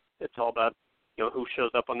 So it's all about who shows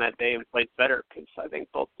up on that day and plays better, because I think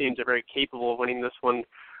both teams are very capable of winning this one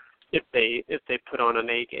if they put on an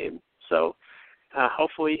A game. So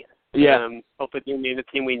hopefully the Indiana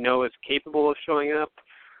team we know is capable of showing up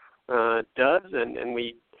does, and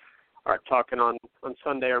we are talking on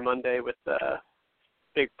Sunday or Monday with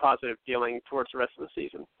big positive feeling towards the rest of the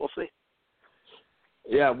season. We'll see.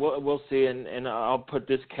 Yeah, we'll see, and I'll put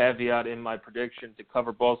this caveat in my prediction to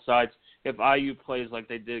cover both sides. If IU plays like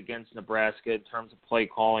they did against Nebraska in terms of play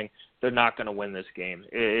calling, they're not going to win this game.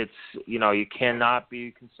 It's you cannot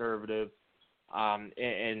be conservative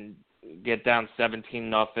and get down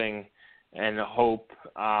 17-0 and hope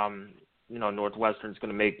Northwestern's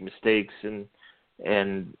going to make mistakes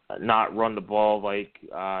and not run the ball like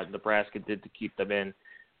Nebraska did to keep them in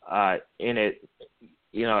it.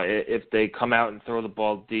 If they come out and throw the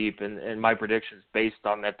ball deep, and my prediction is based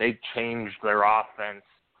on that, they changed their offense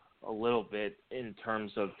a little bit in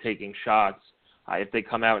terms of taking shots. If they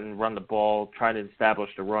come out and run the ball, try to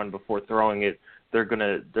establish the run before throwing it,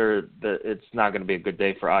 it's not going to be a good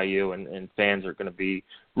day for IU, and fans are going to be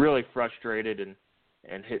really frustrated and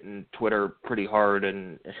hitting Twitter pretty hard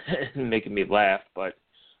and making me laugh. But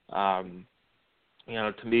to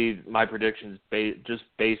me, my prediction is just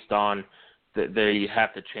based on that they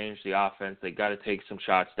have to change the offense. They got to take some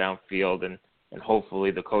shots downfield, and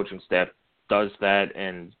hopefully the coaching staff does that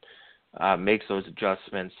and makes those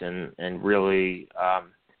adjustments and really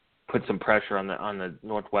put some pressure on the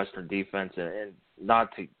Northwestern defense and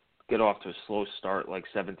not to get off to a slow start like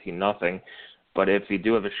 17-0. But if you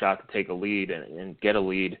do have a shot to take a lead and get a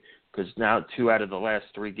lead, because now 2 out of the last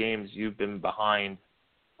 3 games you've been behind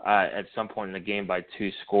at some point in the game by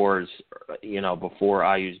 2 scores,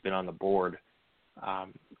 before IU's been on the board.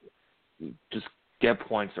 Just get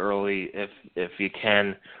points early if you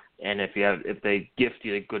can, and if they gift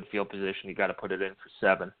you a good field position, you got to put it in for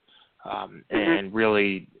 7. And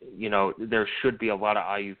really, there should be a lot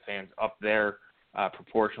of IU fans up there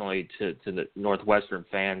proportionally to the Northwestern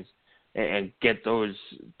fans, and get those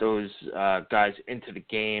guys into the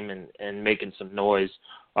game and making some noise.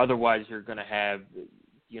 Otherwise, you're going to have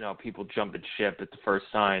people jumping ship at the first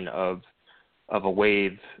sign of a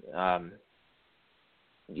wave.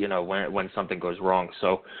 When something goes wrong.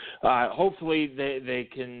 So hopefully they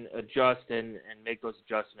can adjust and make those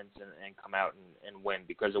adjustments and come out and win,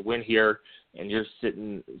 because a win here and you're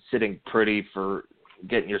sitting pretty for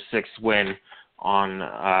getting your 6th win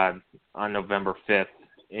on November 5th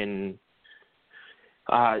in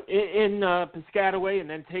Piscataway, and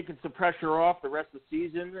then taking some pressure off the rest of the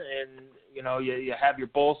season, and you have your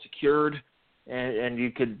bowl secured, and you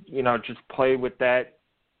could just play with that,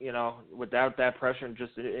 without that pressure, and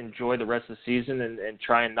just enjoy the rest of the season and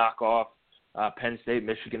try and knock off Penn State,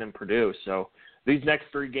 Michigan, and Purdue. So these next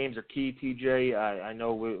 3 games are key, TJ. I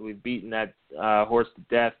know we've beaten that horse to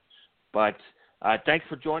death, but thanks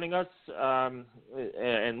for joining us and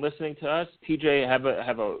listening to us. TJ, have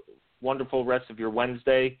a wonderful rest of your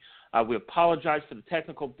Wednesday. We apologize for the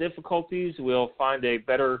technical difficulties. We'll find a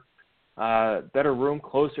better room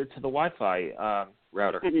closer to the Wi-Fi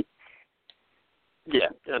router. Yeah,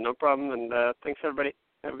 no problem. And thanks, everybody.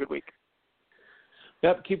 Have a good week.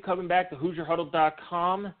 Yep, keep coming back to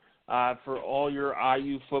HoosierHuddle.com for all your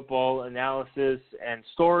IU football analysis and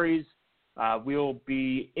stories. We'll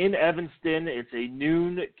be in Evanston. It's a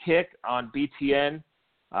noon kick on BTN.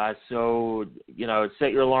 So,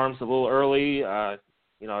 set your alarms a little early.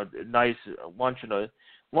 Nice lunch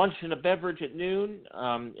and a beverage at noon.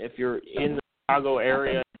 If you're in the Chicago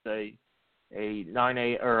area, it's a 9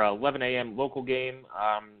 a or 11 a.m. local game.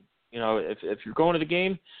 If you're going to the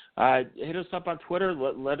game, hit us up on Twitter.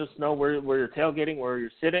 Let us know where you're tailgating, where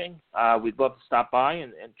you're sitting. We'd love to stop by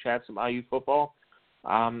and chat some IU football.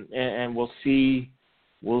 And we'll see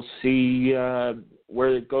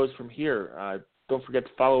where it goes from here. Don't forget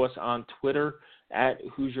to follow us on Twitter at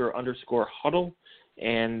Hoosier_Huddle,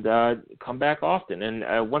 and come back often.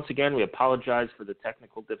 And once again, we apologize for the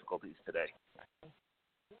technical difficulties today.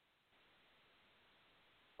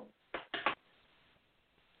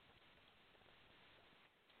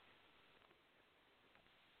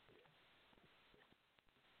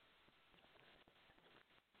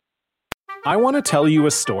 I want to tell you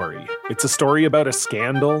a story. It's a story about a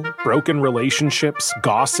scandal, broken relationships,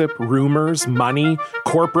 gossip, rumors, money,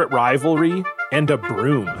 corporate rivalry, and a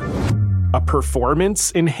broom. A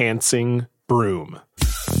performance-enhancing broom.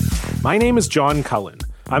 My name is John Cullen.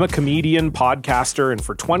 I'm a comedian, podcaster, and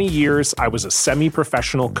for 20 years, I was a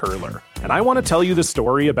semi-professional curler. And I want to tell you the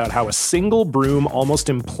story about how a single broom almost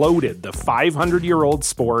imploded the 500-year-old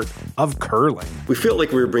sport of curling. We felt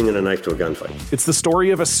like we were bringing a knife to a gunfight. It's the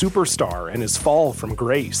story of a superstar and his fall from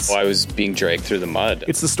grace. Well, I was being dragged through the mud.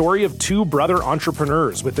 It's the story of 2 brother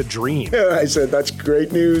entrepreneurs with a dream. I said, that's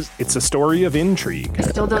great news. It's a story of intrigue. I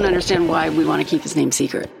still don't understand why we want to keep his name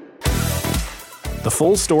secret. The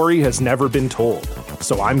full story has never been told,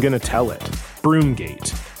 so I'm going to tell it.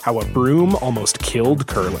 Broomgate, how a broom almost killed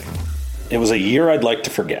curling. It was a year I'd like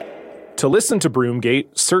to forget. To listen to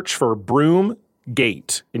Broomgate, search for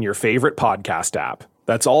Broomgate in your favorite podcast app.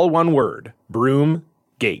 That's all one word,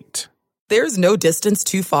 Broomgate. There's no distance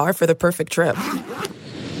too far for the perfect trip.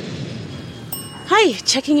 Hi,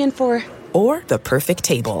 checking in for... Or the perfect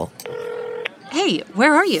table. Hey,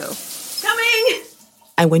 where are you? Coming!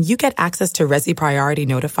 And when you get access to Resi Priority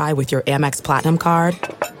Notify with your Amex Platinum card...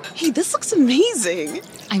 Hey, this looks amazing.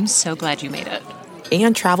 I'm so glad you made it.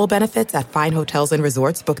 And travel benefits at fine hotels and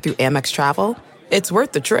resorts booked through Amex Travel, it's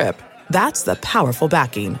worth the trip. That's the powerful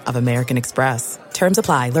backing of American Express. Terms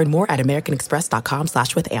apply. Learn more at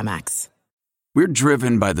americanexpress.com/withAmex. We're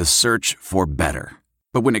driven by the search for better.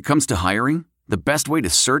 But when it comes to hiring, the best way to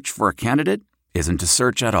search for a candidate isn't to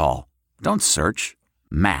search at all. Don't search.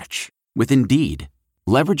 Match. With Indeed.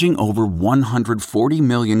 Leveraging over 140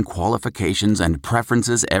 million qualifications and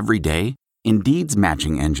preferences every day, Indeed's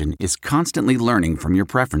matching engine is constantly learning from your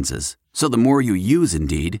preferences. So the more you use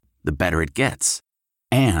Indeed, the better it gets.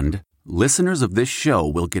 And listeners of this show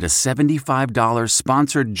will get a $75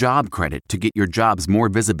 sponsored job credit to get your jobs more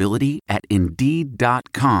visibility at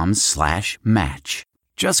Indeed.com/match.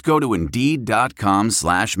 Just go to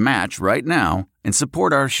Indeed.com/match right now and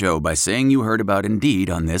support our show by saying you heard about Indeed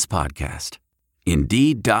on this podcast.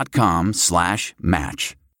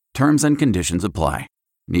 Indeed.com/match. Terms and conditions apply.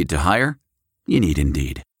 Need to hire? You need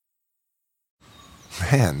Indeed.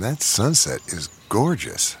 Man, that sunset is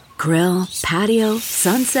gorgeous. Grill, patio,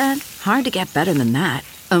 sunset. Hard to get better than that.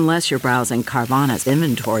 Unless you're browsing Carvana's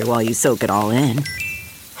inventory while you soak it all in.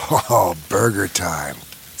 Oh, burger time.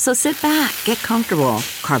 So sit back, get comfortable.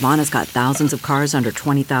 Carvana's got thousands of cars under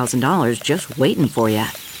 $20,000 just waiting for you.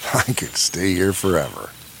 I could stay here forever.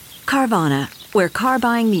 Carvana, where car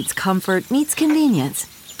buying meets comfort meets convenience.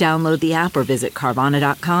 Download the app or visit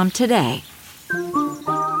Carvana.com today.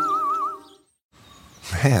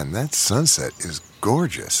 Man, that sunset is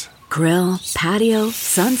gorgeous. Grill, patio,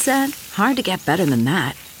 sunset. Hard to get better than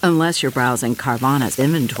that. Unless you're browsing Carvana's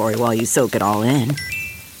inventory while you soak it all in.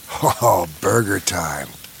 Oh, burger time.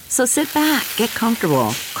 So sit back, get comfortable.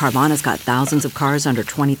 Carvana's got thousands of cars under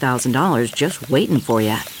 $20,000 just waiting for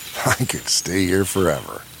you. I could stay here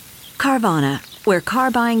forever. Carvana, where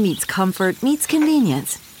car buying meets comfort meets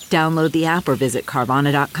convenience. Download the app or visit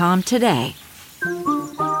Carvana.com today.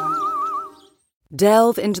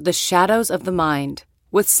 Delve into the shadows of the mind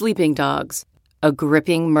with Sleeping Dogs, a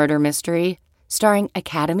gripping murder mystery starring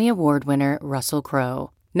Academy Award winner Russell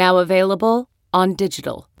Crowe. Now available on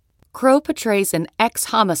digital. Crowe portrays an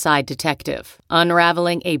ex-homicide detective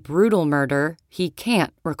unraveling a brutal murder he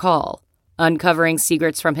can't recall. Uncovering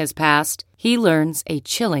secrets from his past, he learns a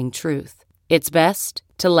chilling truth. It's best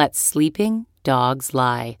to let sleeping dogs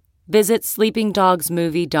lie. Visit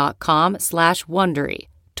sleepingdogsmovie.com/Wondery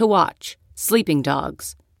to watch Sleeping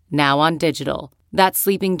Dogs, now on digital. That's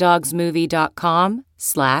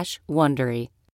sleepingdogsmovie.com/Wondery.